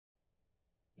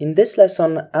In this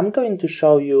lesson, I'm going to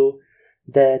show you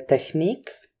the technique,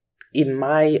 in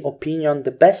my opinion, the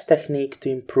best technique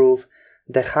to improve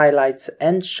the highlights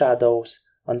and shadows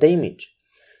on the image.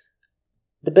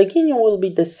 The beginning will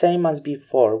be the same as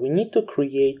before. We need to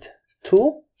create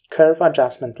two curve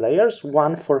adjustment layers,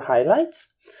 one for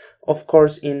highlights, of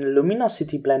course in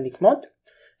luminosity blending mode,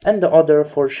 and the other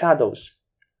for shadows.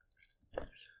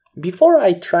 Before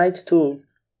I tried to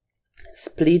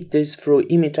split this through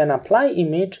image and apply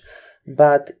image,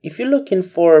 but if you're looking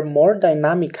for more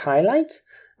dynamic highlights,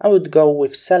 I would go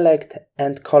with select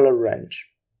and color range.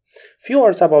 Few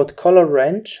words about color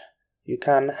range. You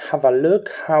can have a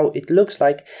look how it looks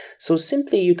like. So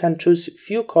simply you can choose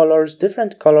few colors,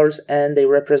 different colors, and they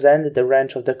represent the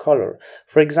range of the color.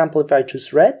 For example, if I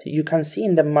choose red, you can see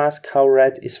in the mask how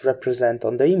red is represented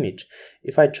on the image.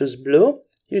 If I choose blue,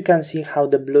 you can see how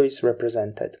the blue is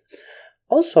represented.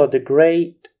 Also, the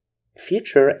great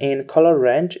feature in color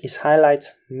range is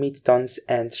highlights, midtones,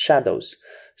 and shadows.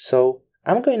 So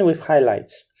I'm going with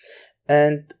highlights.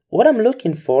 And what I'm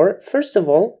looking for, first of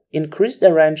all, increase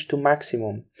the range to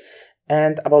maximum.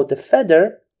 And about the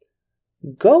feather,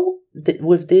 go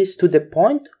with this to the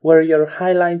point where your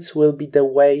highlights will be the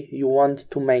way you want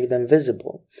to make them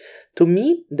visible. To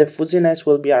me, the fuzziness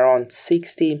will be around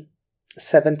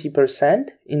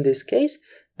 60–70% in this case,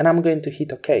 and I'm going to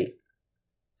hit OK.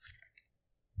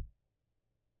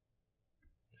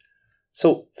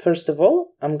 So first of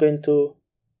all, I'm going to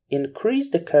increase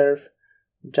the curve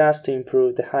just to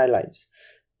improve the highlights.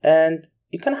 And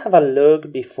you can have a look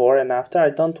before and after.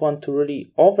 I don't want to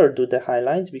really overdo the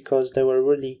highlights because they were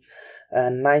really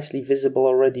nicely visible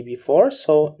already before.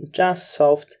 So just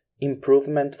soft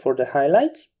improvement for the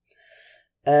highlights.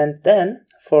 And then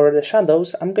for the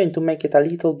shadows, I'm going to make it a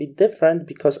little bit different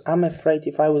because I'm afraid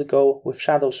if I would go with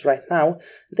shadows right now,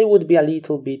 they would be a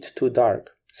little bit too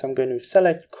dark. So I'm going with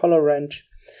select, color range,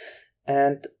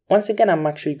 and once again I'm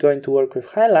actually going to work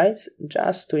with highlights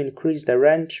just to increase the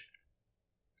range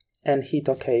and hit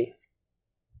OK.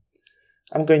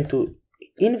 I'm going to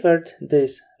invert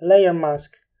this layer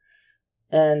mask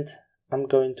and I'm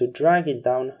going to drag it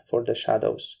down for the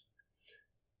shadows.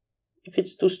 If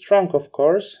it's too strong, of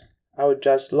course, I would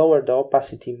just lower the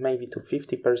opacity maybe to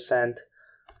 50%.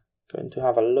 Going to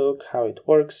have a look how it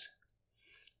works.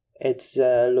 It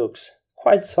looks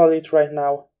quite solid right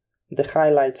now. The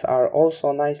highlights are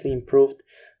also nicely improved.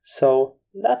 So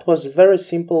that was a very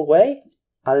simple way,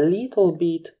 a little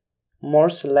bit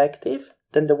more selective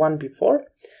than the one before,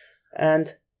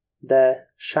 and the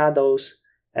shadows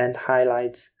and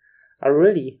highlights are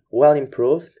really well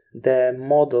improved. The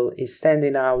model is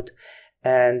standing out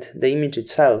and the image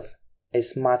itself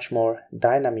is much more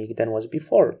dynamic than was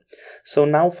before. So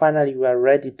now finally we are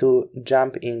ready to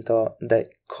jump into the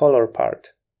color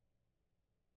part.